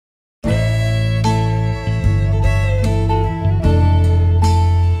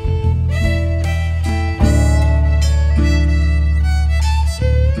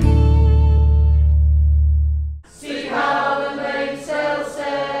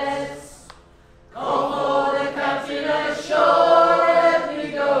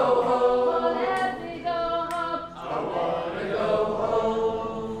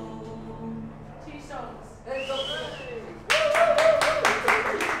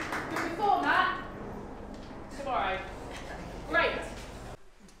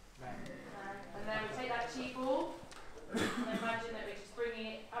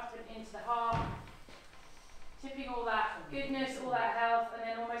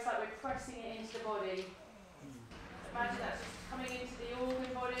pressing it into the body. Imagine that's just coming into the organ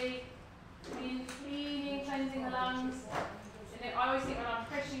body, cleaning, cleansing the lungs. And I always think when I'm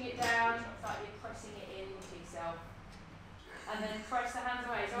pressing it down, it's like you're pressing it into yourself. And then press the hands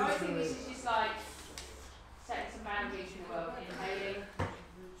away. So I think this is just like setting some boundaries in the world. Inhaling,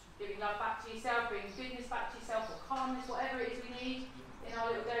 giving love back to yourself, bringing goodness back to yourself, or calmness, whatever it is we need in our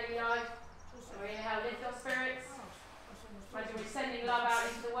little daily life. And we inhale, lift our spirits. Imagine we're sending love out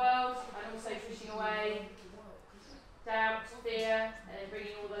into the world and also pushing away doubt, fear, and then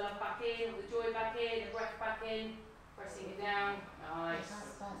bringing all the love back in, all the joy back in, the breath back in, pressing it down. Nice.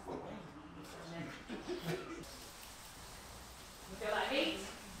 You feel that heat?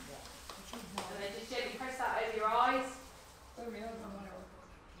 And then just gently press that over your eyes.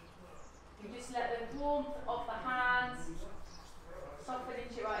 You just let the warmth of the hands soften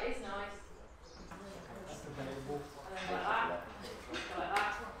into your eye. It is nice. And then like that, like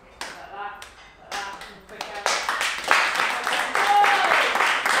that, like that, like that, quicker.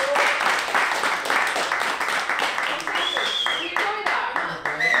 Do you enjoy that?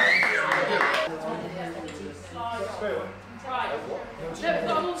 Right. Look,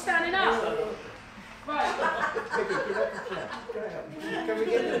 I'm all standing up. Right. Can we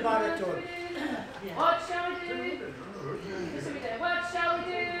get the baritone? What shall we do? What shall we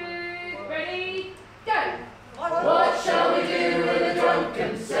do? Ready? Go! What shall we do with a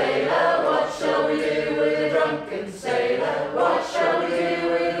drunken sailor? What shall we do with a drunken sailor? What shall we do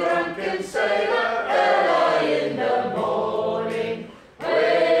with a drunken sailor? Early in the morning. Way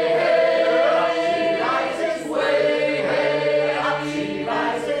hey, up she rises. Way hey, up she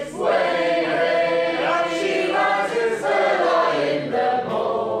rises. Way hey, up she rises. Early in the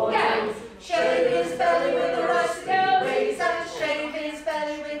morning. Shave his belly with a rusty razor. Shave his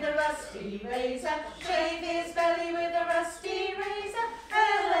belly with a rusty razor. Shave his belly with a rusty razor,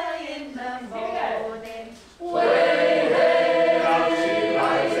 early in the morning. Way hey, up she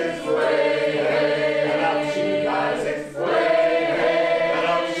rises. Way hey, up she rises. Way hey,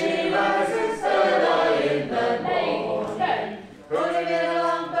 up she rises, early in the morning. Put him in a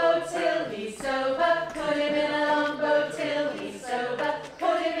longboat till he's sober. Put him in a longboat till he's sober.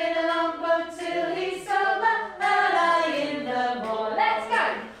 Put him in a longboat till he's sober, early in the morning. Let's go.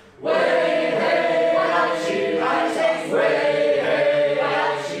 Way hey, up she rises. Way hey,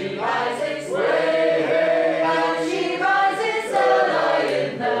 up she rises. Way hey, up she rises, early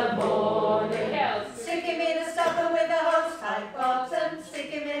in the morning. Stick him in a stopper with a hose-tight bottom. Stick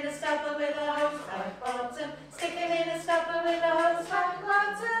him in a stopper with a hose-tight bottom. Stick him in a stopper with a hose-tight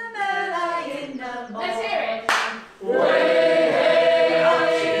bottom, early in the morning. Let's hear it. Way hey, up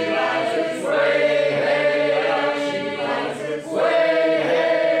she rises. Way hey, up she rises. Way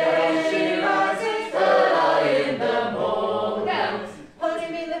hey, up she rises, early in the morning. Put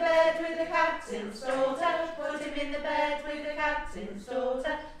him in the bed with the captain's daughter. Put him in the bed with the captain's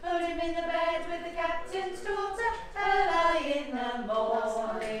daughter. Put him in the bed